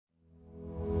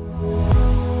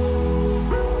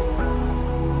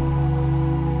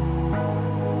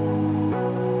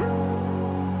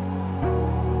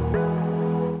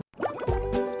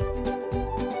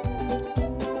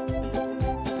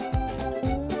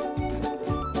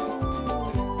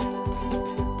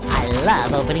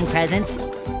love opening presents.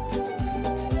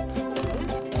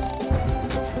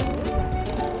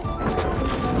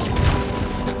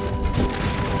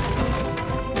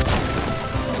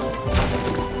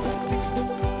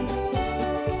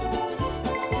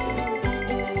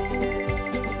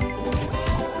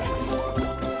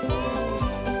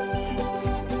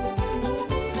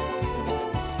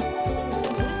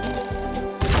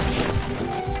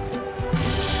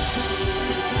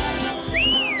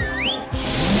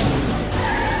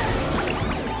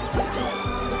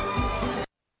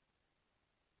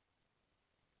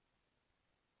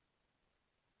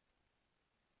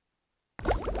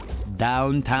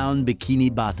 Downtown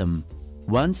Bikini Bottom,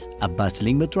 once a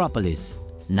bustling metropolis,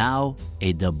 now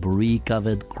a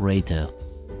debris-covered crater.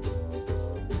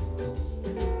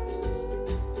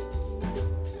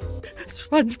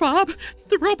 SpongeBob,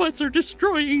 the robots are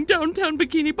destroying downtown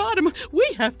Bikini Bottom.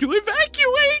 We have to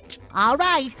evacuate! All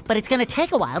right, but it's gonna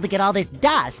take a while to get all this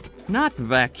dust. Not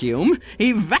vacuum,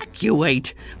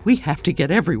 evacuate! We have to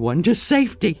get everyone to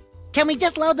safety. Can we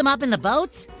just load them up in the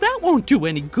boats? That won't do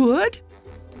any good.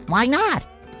 Why not?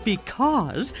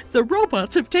 Because the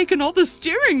robots have taken all the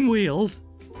steering wheels.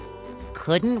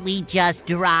 Couldn't we just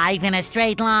drive in a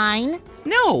straight line?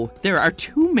 No, there are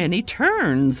too many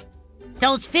turns.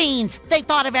 Those fiends, they've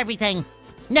thought of everything.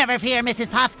 Never fear, Mrs.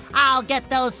 Puff, I'll get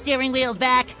those steering wheels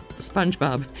back.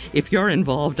 SpongeBob, if you're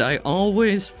involved, I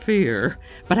always fear.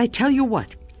 But I tell you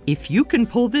what, if you can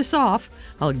pull this off,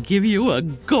 I'll give you a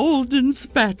golden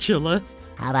spatula.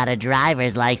 How about a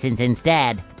driver's license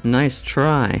instead? Nice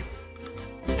try.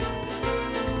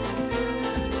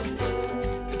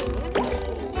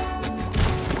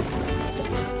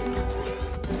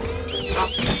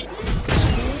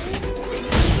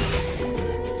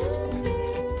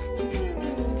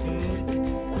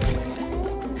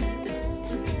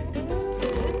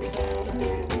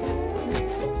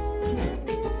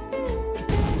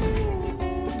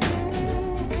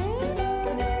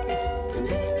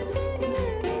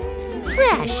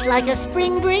 Fresh like a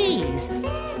spring breeze.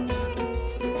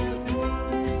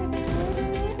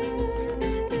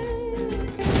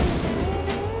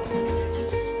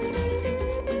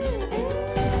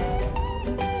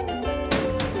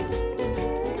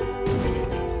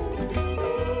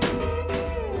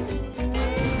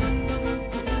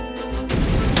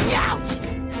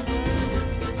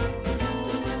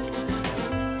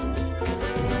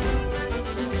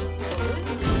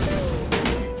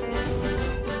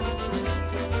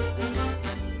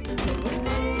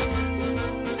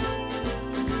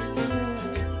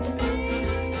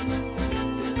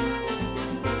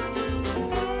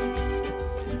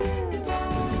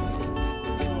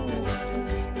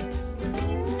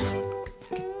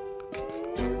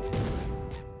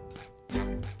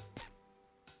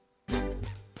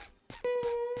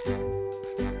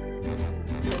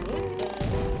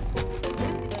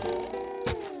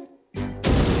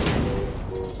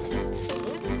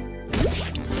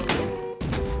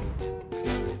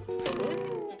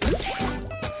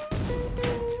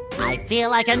 I feel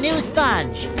like a new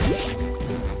sponge.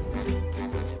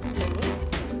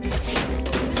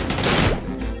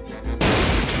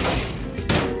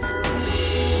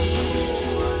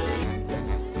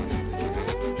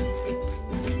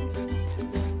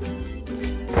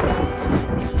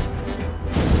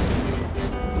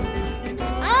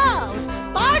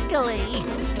 Oh, sparkly!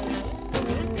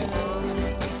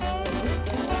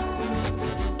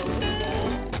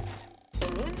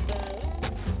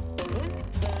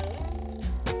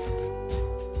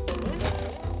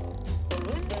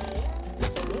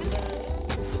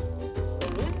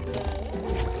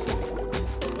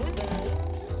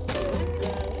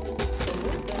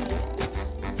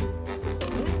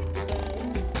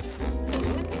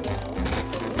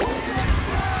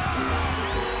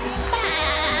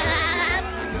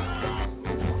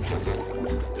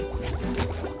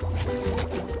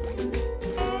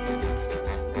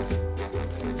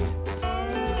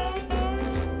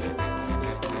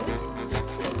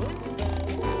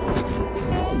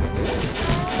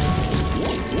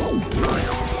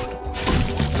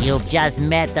 You've just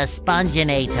met the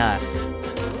Sponginator.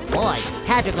 Boy,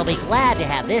 Patrick will be glad to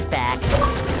have this back.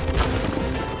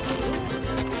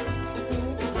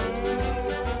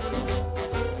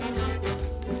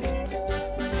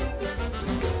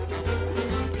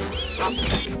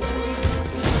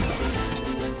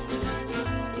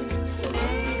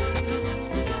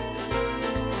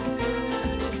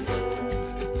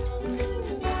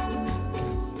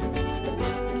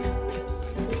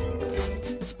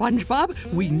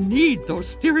 SpongeBob, we need those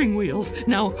steering wheels.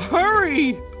 Now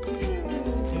hurry!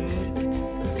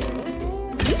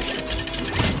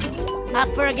 Up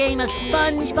for a game of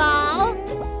SpongeBob?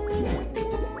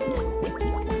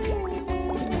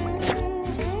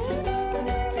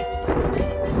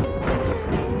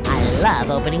 I love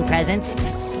opening presents.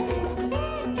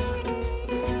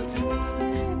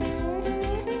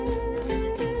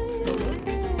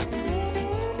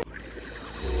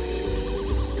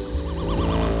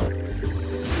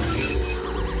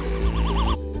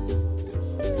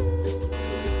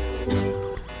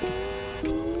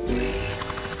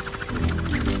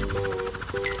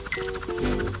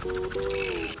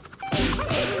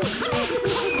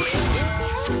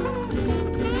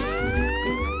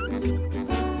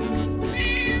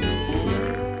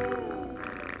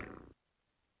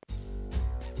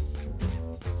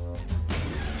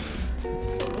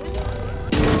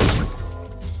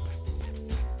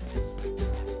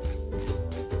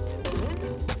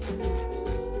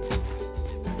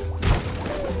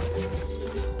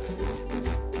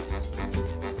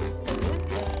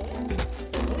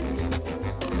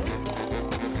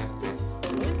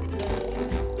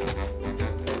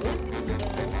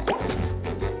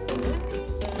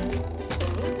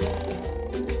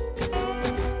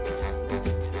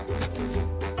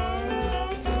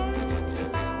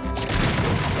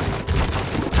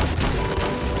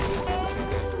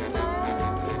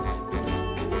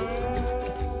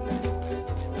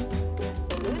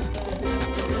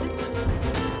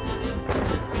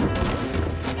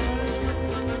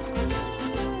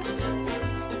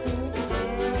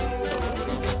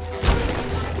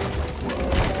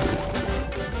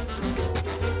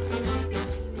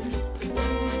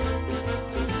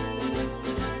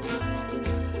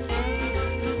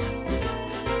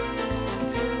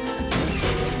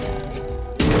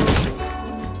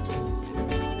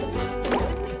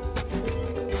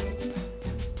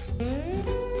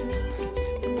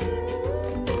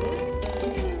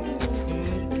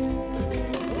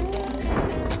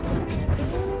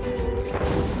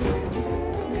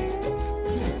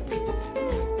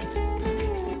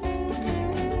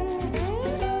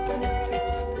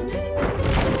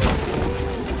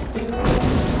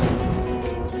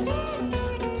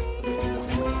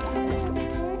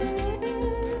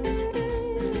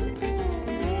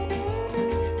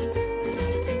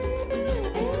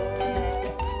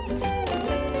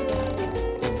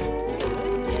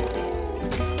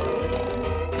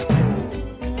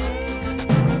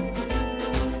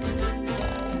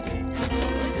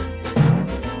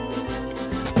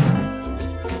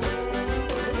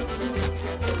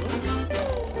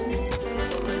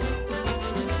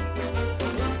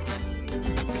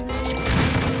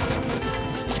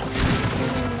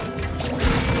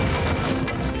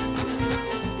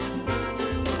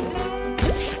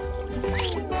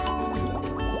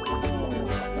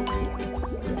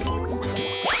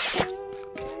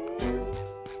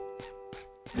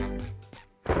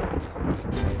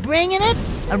 Bringing it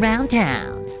around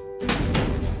town.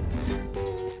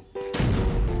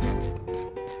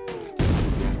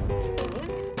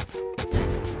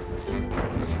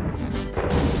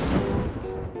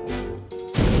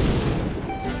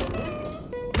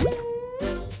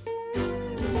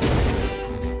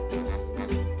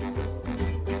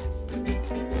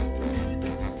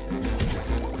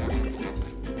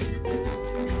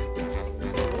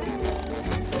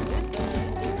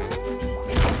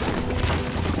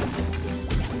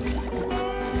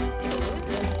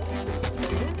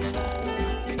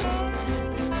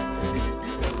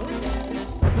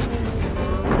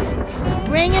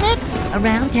 Bringing it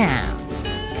around town.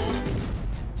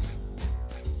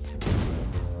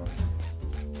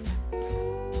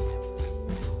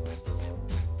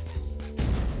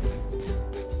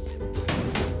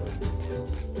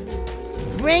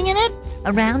 Bringing it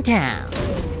around town.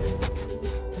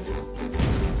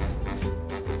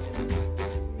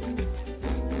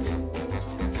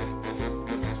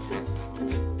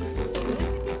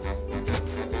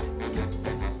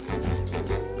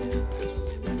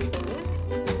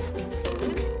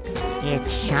 It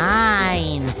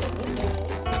shines.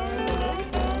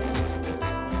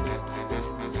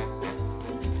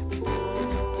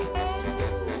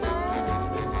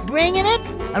 Bringing it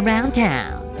around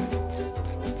town.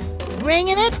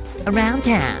 Bringing it around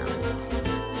town.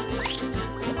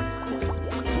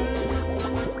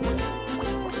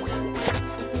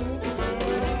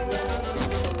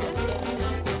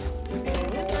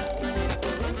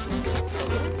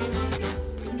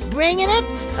 Bringing it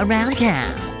around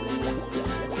town.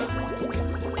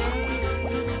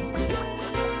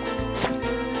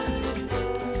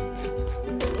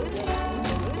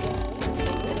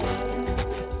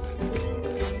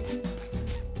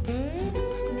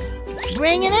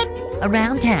 Bringing it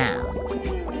around town.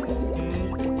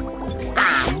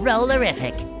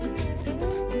 rollerific.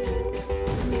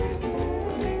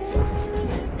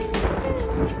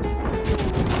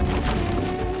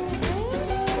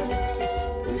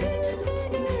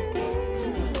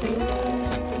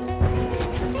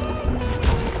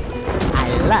 I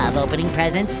love opening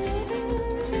presents.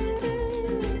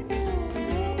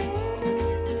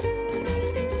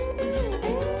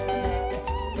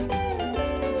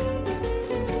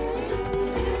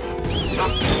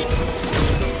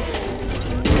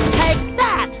 Take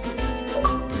that!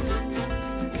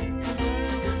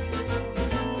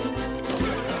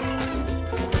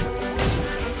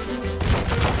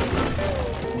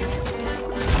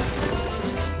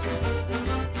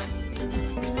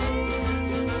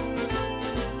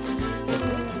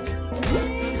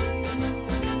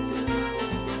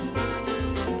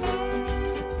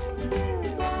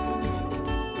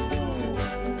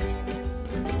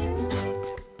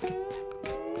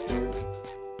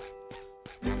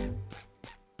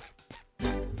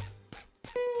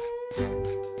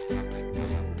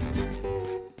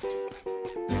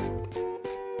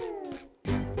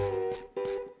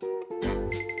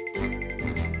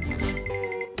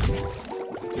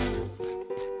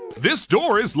 This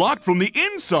door is locked from the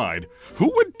inside.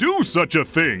 Who would do such a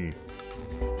thing?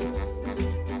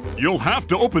 You'll have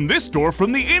to open this door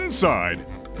from the inside.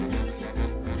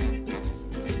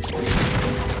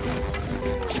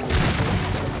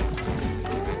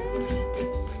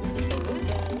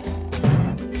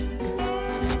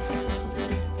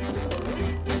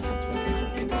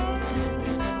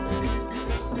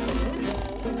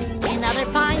 Another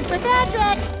find for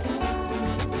Patrick!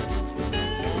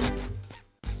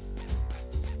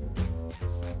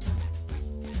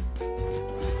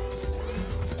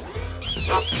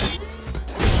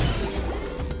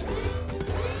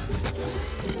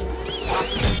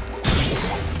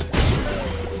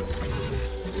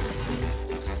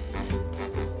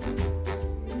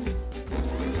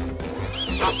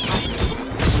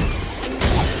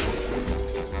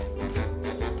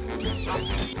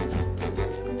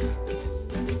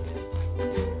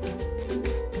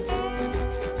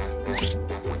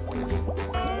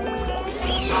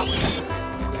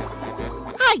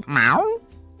 Hi! Meow.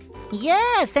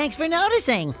 Yes, thanks for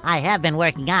noticing. I have been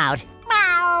working out.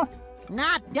 Meow.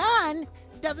 Not done?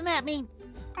 Doesn't that mean...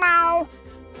 Meow.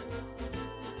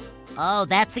 Oh,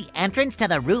 that's the entrance to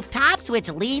the rooftops, which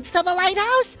leads to the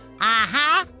lighthouse?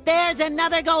 Aha! There's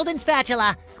another golden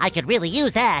spatula. I could really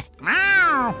use that.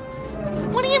 Meow.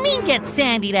 What do you mean, get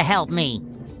Sandy to help me?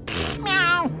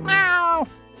 Meow, meow.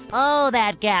 Oh,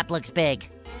 that gap looks big.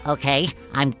 Okay,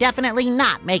 I'm definitely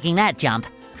not making that jump.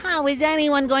 How is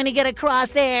anyone going to get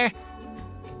across there?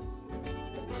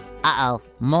 Uh-oh,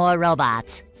 more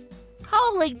robots.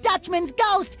 Holy Dutchman's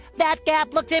ghost! That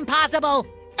gap looks impossible!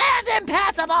 And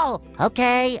impassable!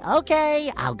 Okay,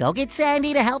 I'll go get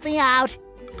Sandy to help me out.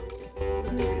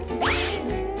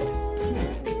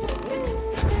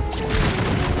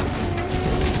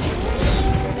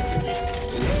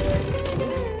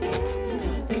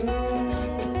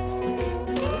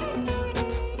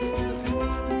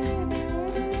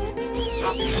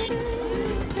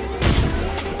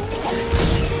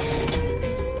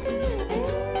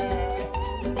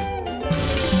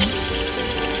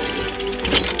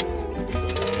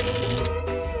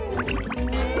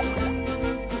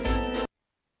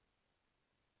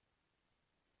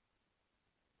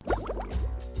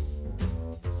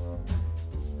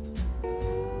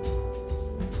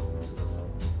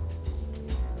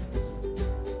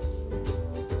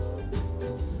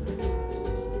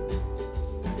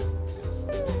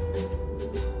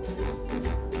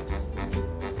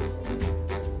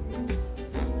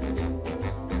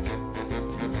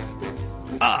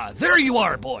 Ah, there you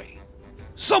are, boy.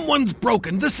 Someone's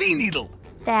broken the sea needle.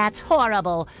 That's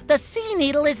horrible. The sea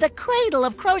needle is the cradle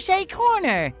of Crochet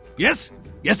Corner. Yes,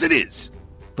 it is.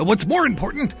 But what's more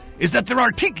important is that there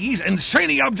are tikis and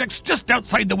shiny objects just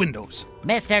outside the windows.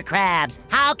 Mr. Krabs,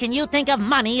 how can you think of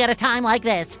money at a time like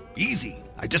this? Easy.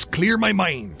 I just clear my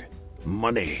mind.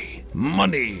 Money,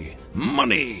 money,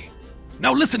 money.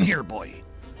 Now listen here, boy.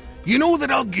 You know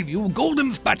that I'll give you golden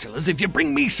spatulas if you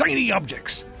bring me shiny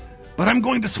objects. But I'm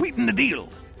going to sweeten the deal.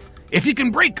 If you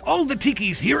can break all the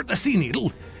tikis here at the Sea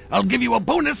Needle, I'll give you a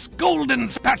bonus golden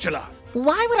spatula.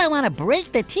 Why would I want to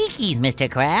break the tikis, Mr.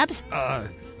 Krabs?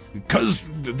 Because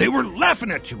they were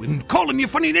laughing at you and calling you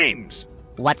funny names.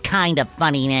 What kind of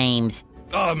funny names?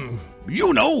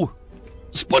 You know.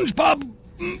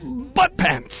 SpongeBob Butt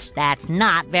Pants. That's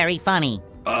not very funny.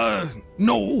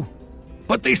 No.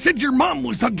 But they said your mom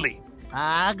was ugly.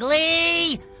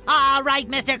 Ugly? All right,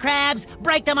 Mr. Krabs,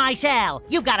 break them I shall.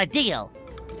 You've got a deal.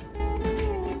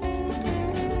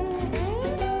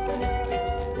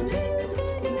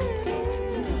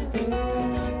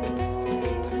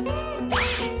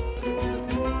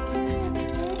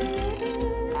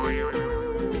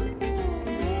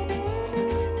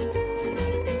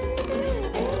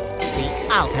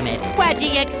 ultimate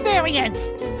wedgie experience!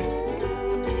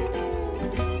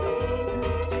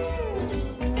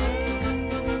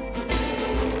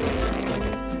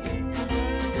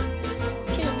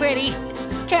 Too pretty.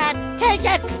 Can't take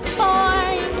it!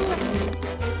 Boing!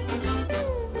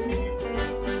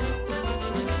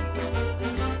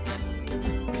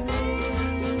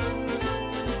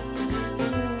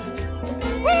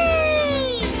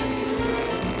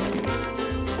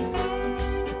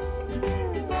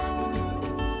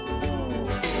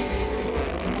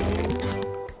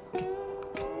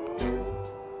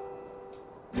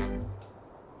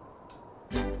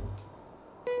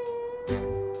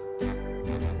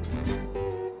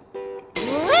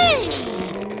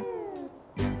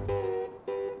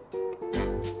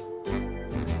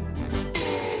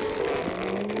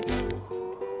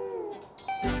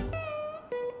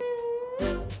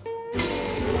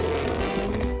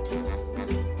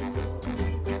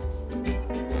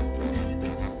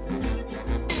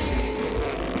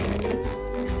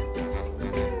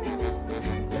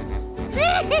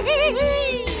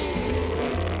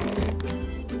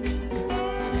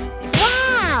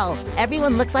 Wow!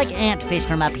 Everyone looks like antfish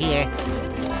from up here.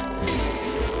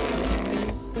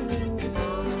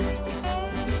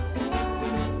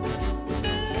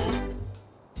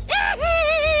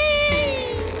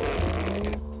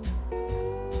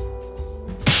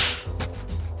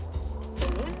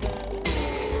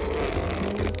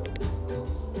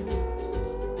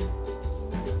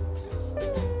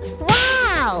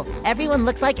 Wow! Everyone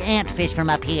looks like antfish from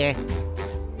up here.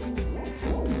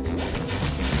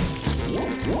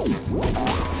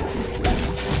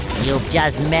 You've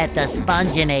just met the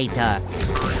Spongeinator.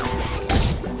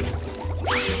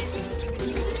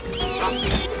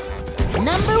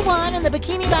 Number 1 in the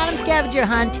Bikini Bottom scavenger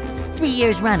hunt, 3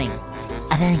 years running.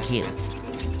 Thank you.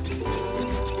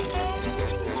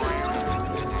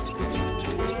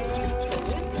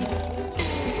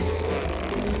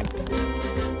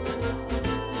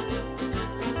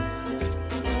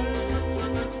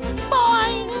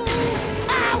 Boing!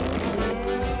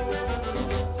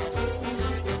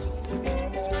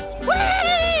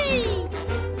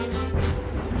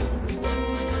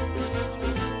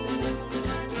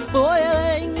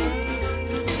 Boing!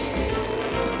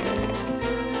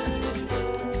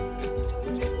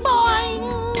 Boing!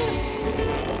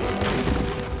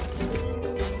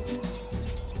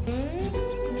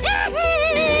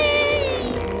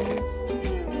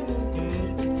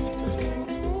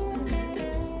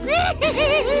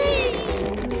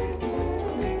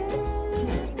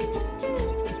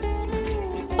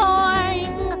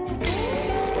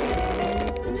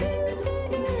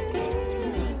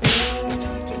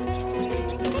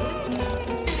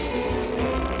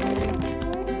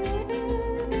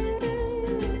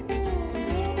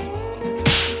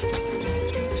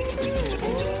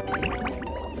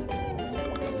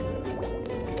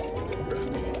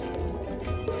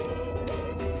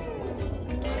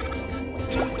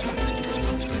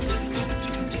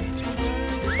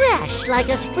 Fresh like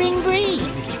a spring breeze.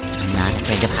 I'm not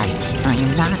afraid of heights. I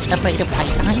am not afraid of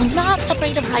heights. I am not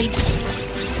afraid of heights.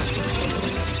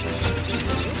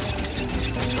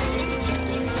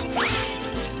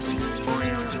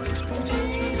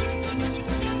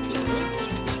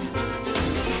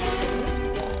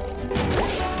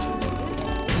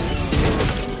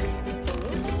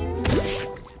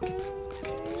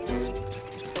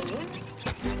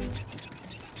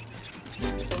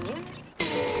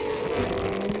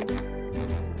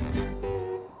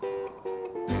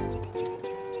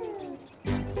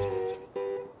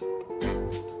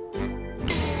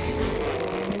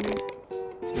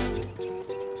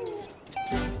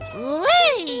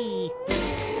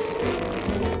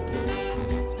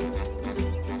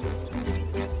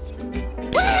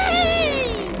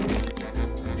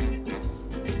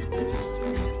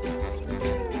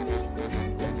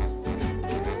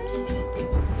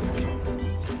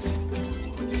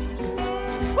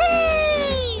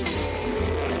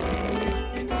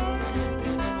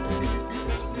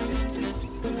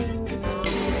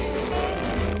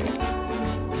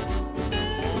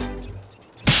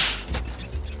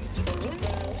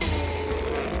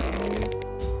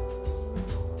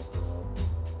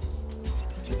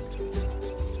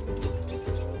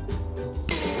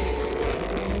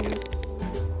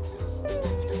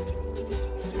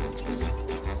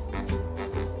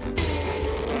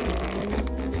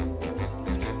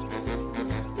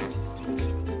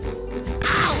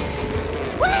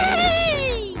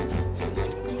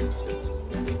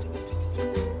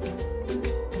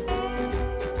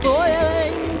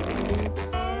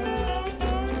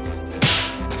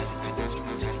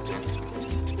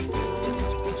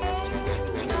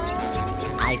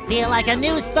 I feel like a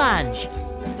new sponge.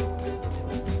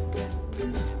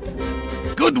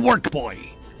 Good work, boy.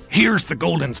 Here's the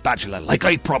golden spatula, like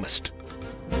I promised.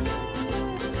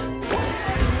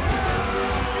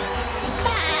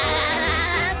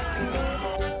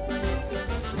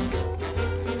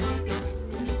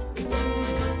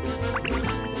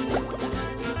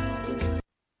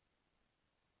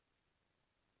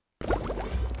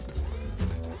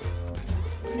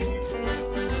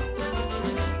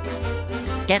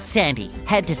 Get Sandy.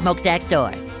 Head to Smokestack's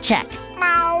door. Check.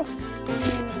 Meow.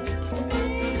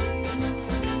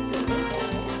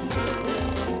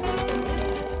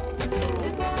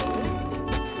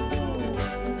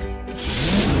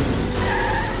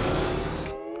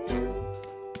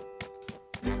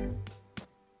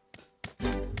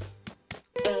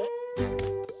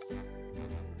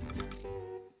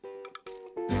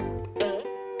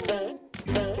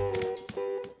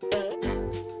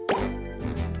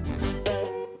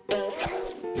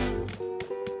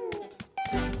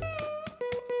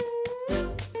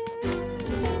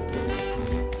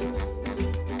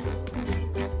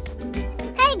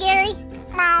 Hey, Gary.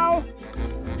 Meow.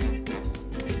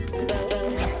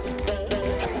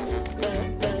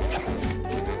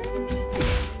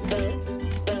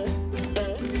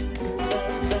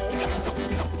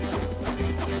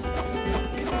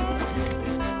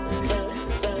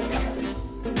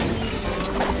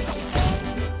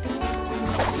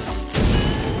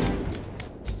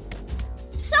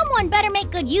 Someone better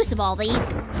make good use of all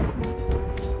these.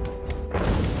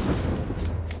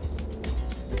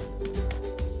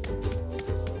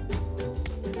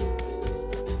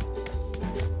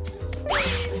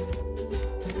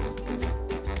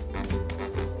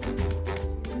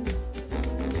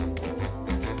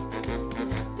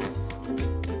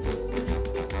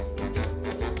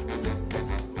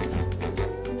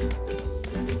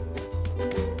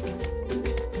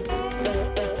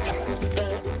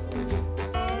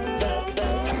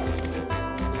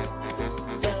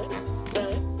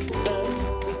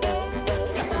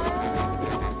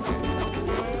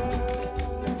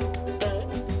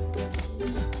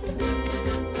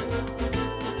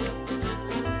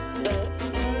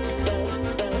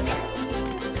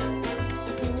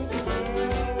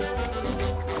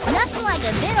 Nothing like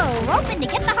a bit of roping to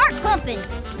get the heart pumping.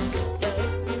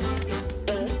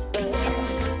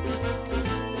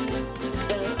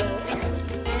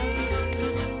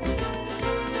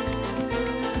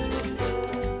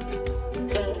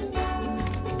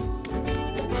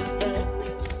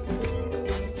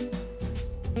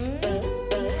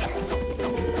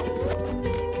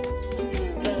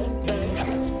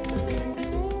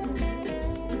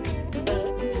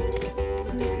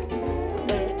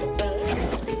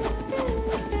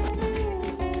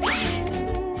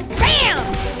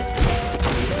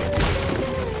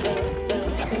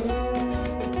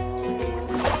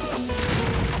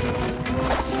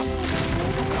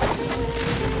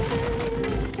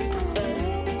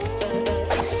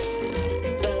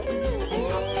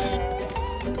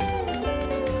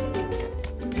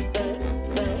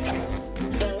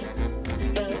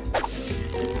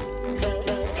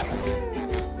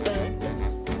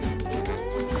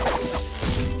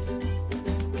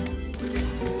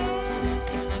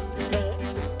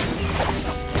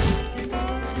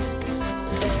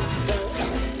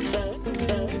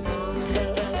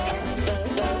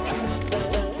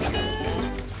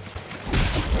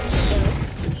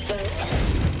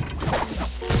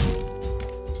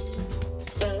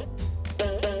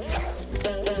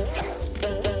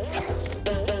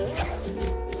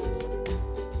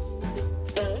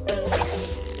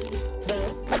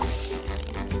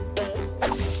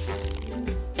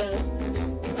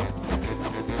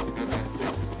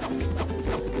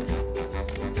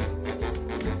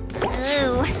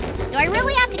 Ooh, do I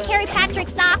really have to carry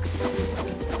Patrick's socks?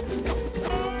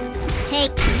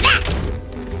 Take that!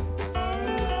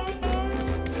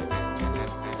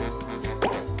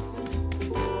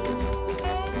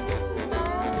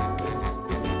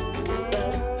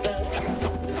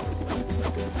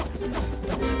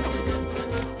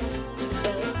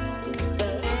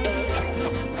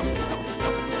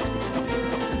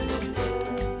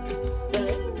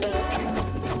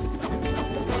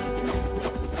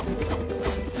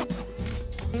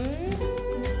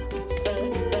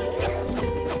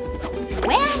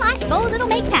 Well, I suppose it'll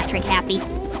make Patrick happy.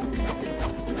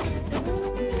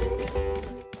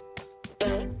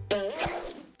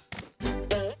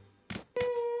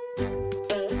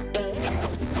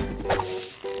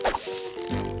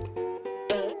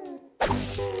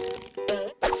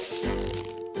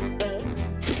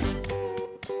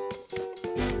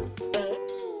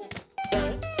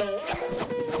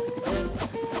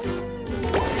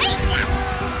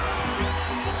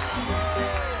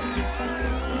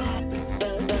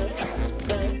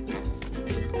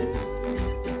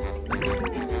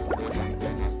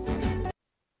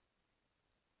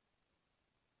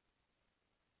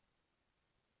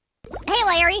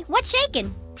 Larry. What's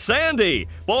shaking? Sandy!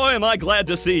 Boy, am I glad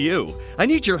to see you. I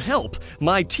need your help.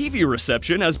 My TV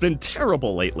reception has been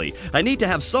terrible lately. I need to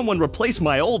have someone replace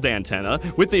my old antenna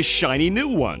with this shiny new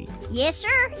one. Yes,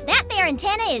 sir. That there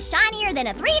antenna is shinier than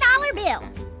a $3 bill.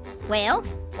 Well,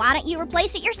 why don't you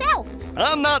replace it yourself?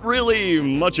 I'm not really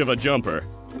much of a jumper.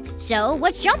 So,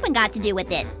 what's jumping got to do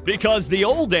with it? Because the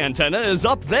old antenna is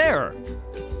up there.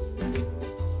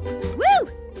 Woo!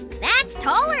 That's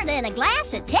taller than a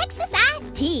glass of Texas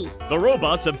iced tea. The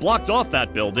robots have blocked off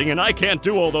that building, and I can't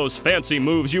do all those fancy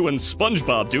moves you and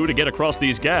SpongeBob do to get across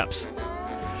these gaps.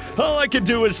 All I can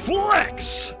do is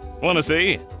flex! Wanna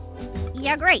see?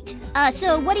 Yeah, great.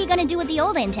 So what are you gonna do with the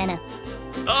old antenna?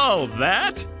 Oh,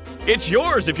 that? It's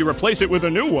yours if you replace it with a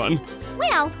new one.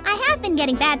 Well, I have been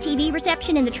getting bad TV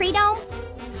reception in the tree dome.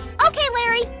 Okay,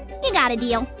 Larry, you got a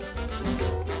deal.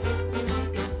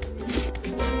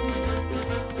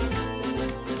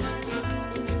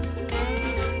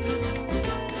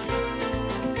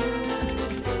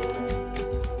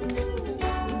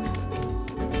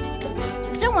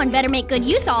 Someone better make good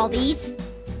use of all these.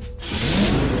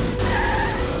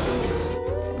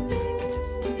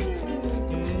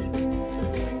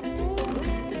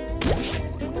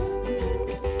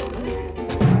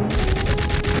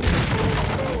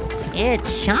 It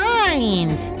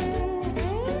shines!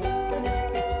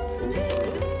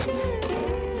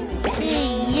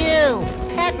 Hey, you!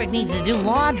 Patrick needs to do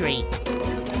laundry.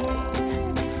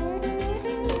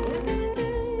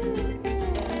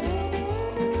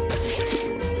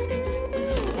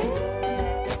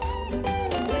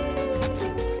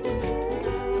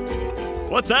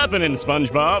 What's happening,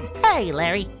 SpongeBob? Hey,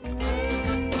 Larry.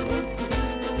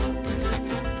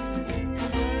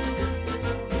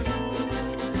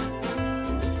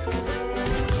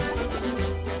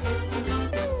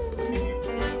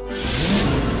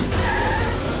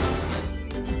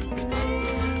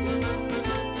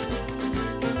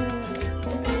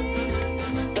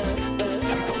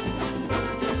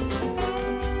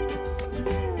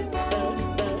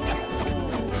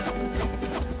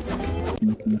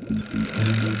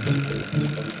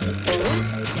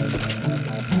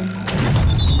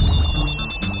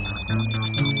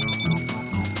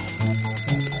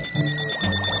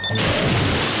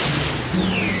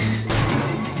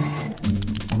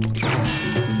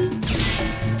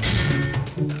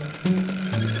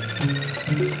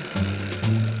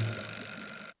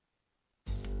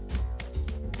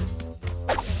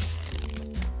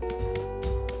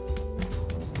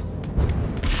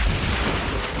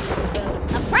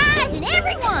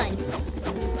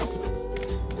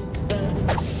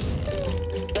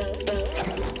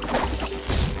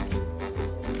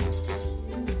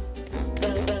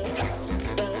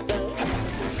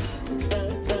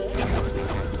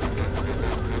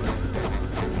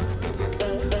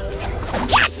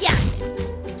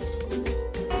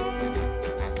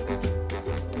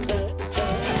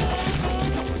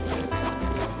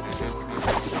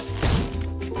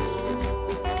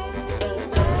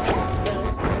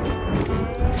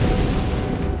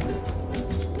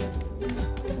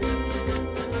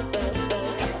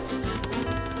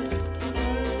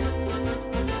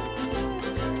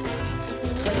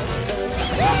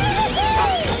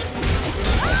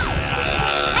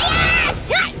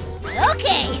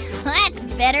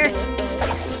 better.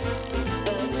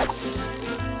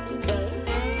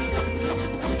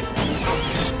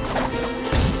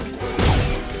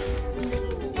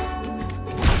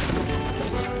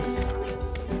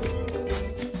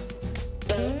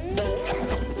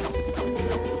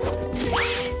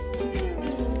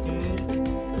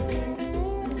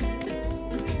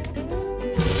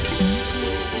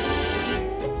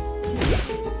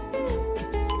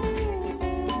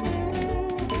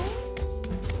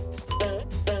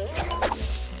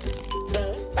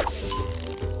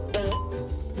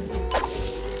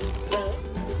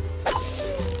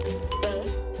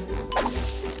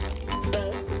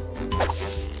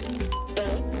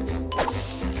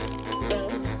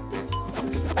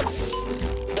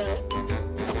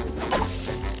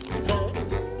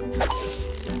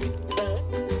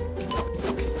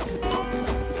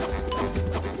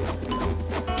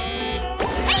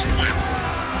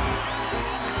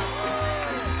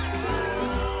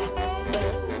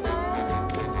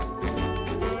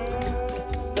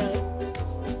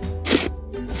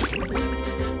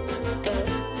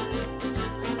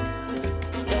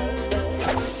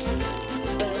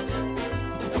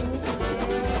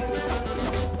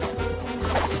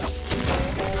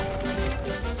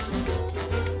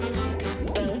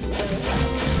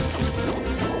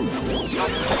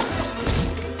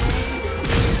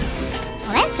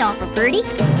 Well, that's all for Birdie.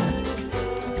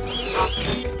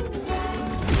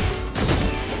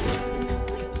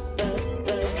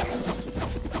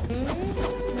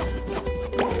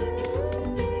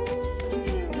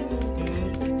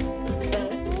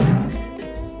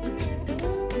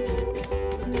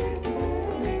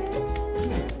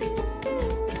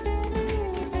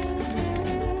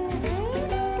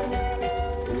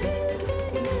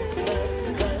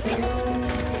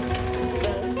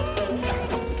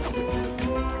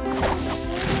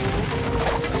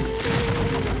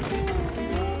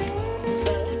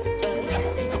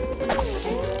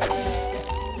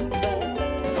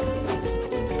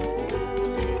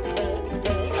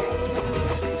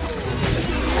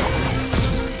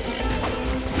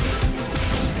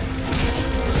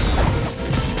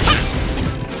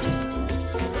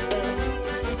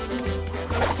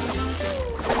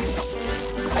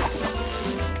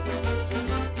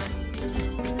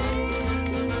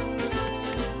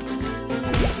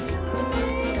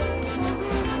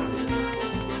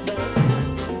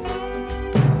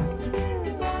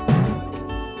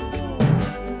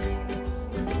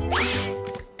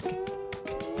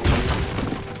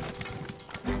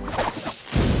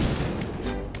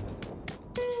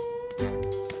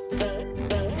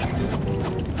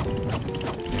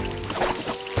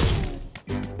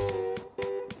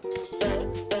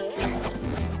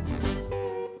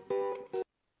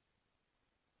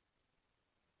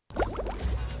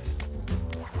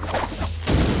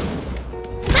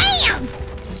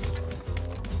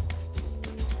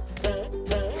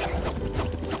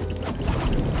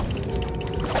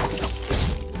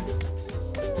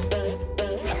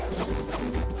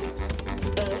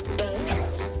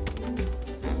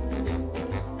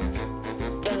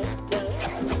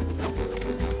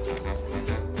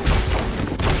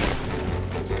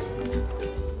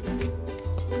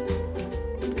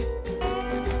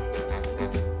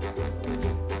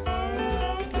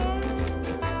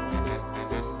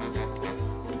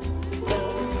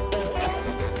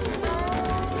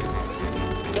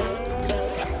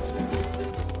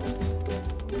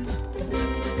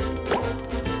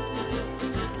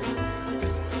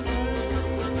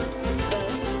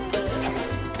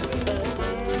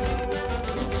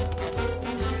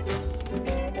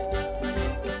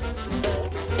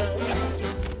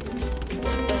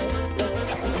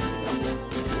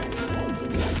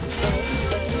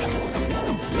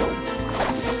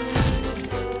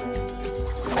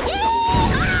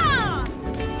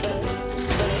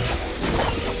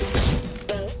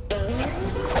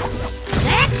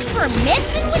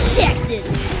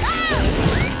 osmosis.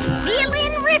 Oh,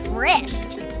 feeling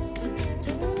refreshed.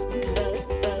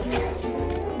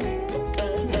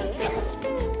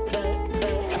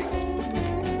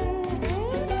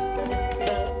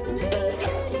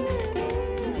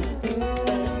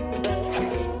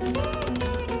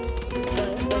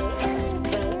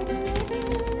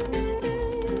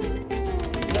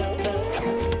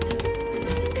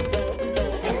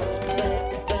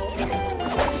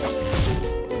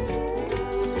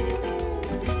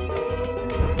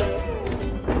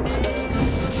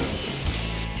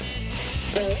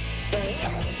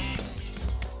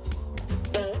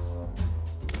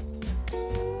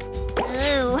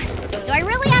 Ooh, do I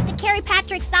really have to carry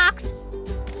Patrick's socks?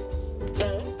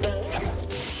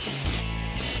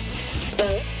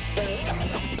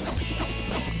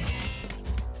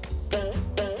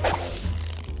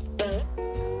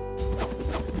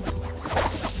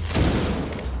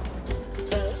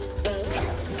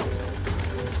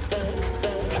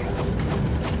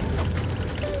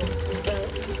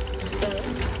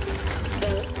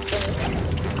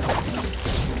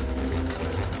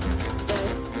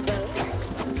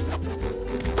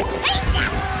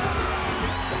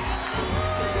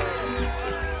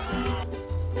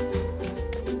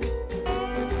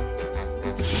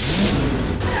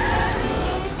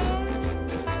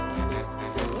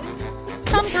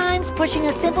 Sometimes pushing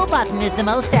a simple button is the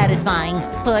most satisfying.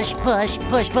 Push, push,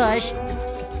 push, push.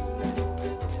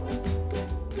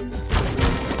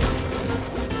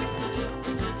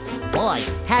 Boy,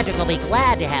 Patrick will be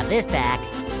glad to have this back.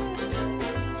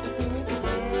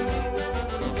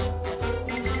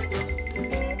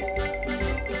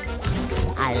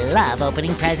 I love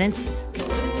opening presents.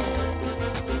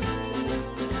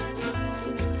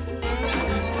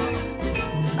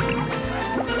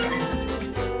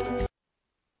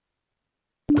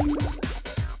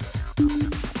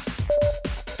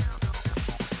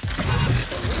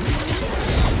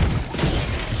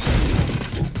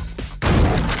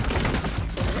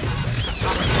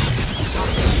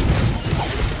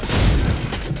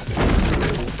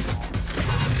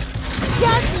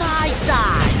 Just my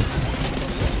size!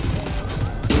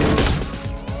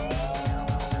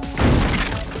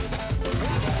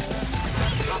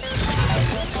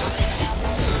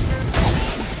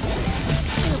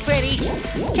 Too pretty.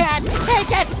 Can't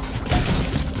take it!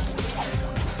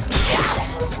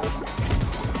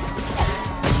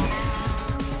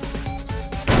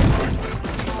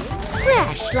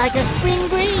 Fresh like a spring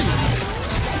breeze.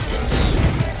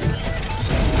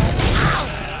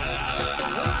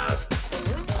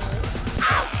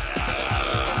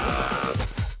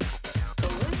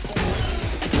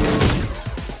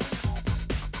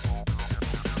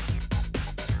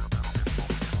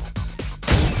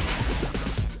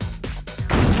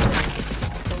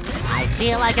 I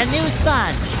feel like a new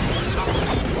sponge.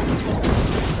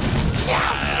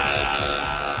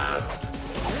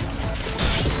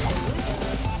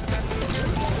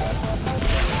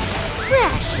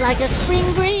 Fresh like a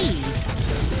spring breeze.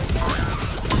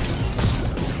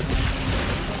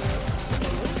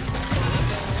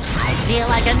 I feel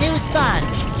like a new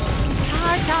sponge.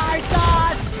 Tartar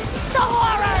sauce! The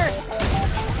horror!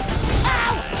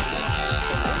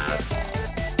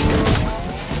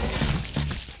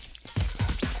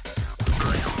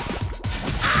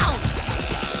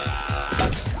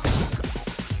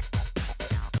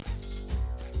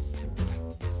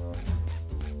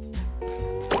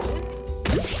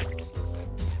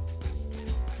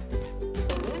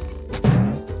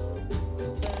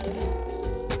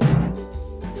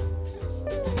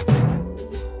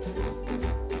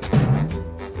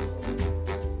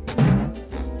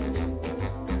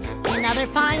 Another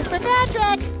find for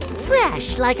Patrick.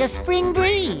 Fresh like a spring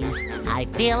breeze. I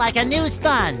feel like a new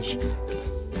sponge.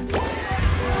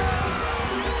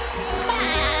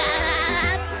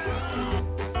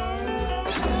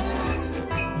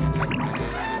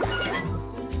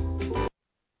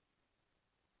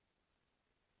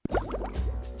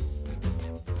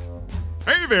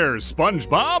 Hey there,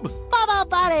 SpongeBob! Bubble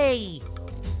Buddy!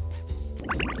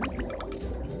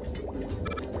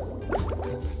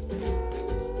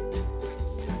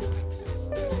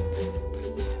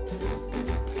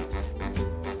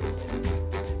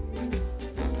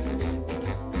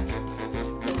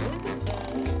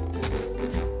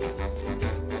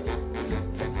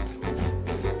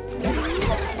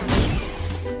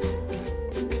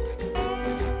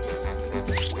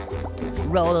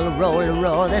 Roll, roll,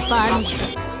 roll the sponge.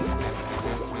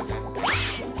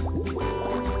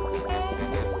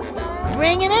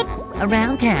 Bringing it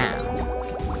around town.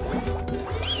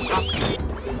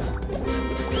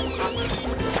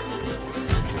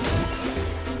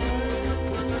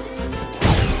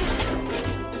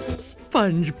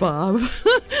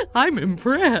 SpongeBob. I'm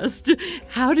impressed.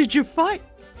 How did you fight?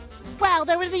 Well,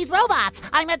 there were these robots.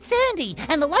 I met Sandy,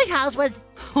 and the lighthouse was...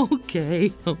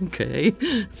 Okay.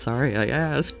 Sorry I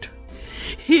asked.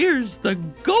 Here's the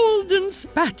golden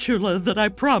spatula that I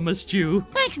promised you.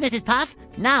 Thanks, Mrs. Puff.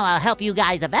 Now I'll help you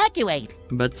guys evacuate.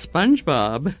 But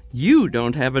SpongeBob, you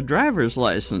don't have a driver's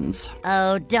license.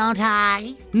 Oh, don't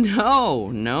I?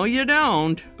 No, you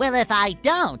don't. Well, if I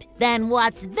don't, then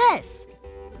what's this?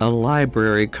 A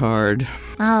library card.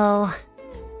 Oh,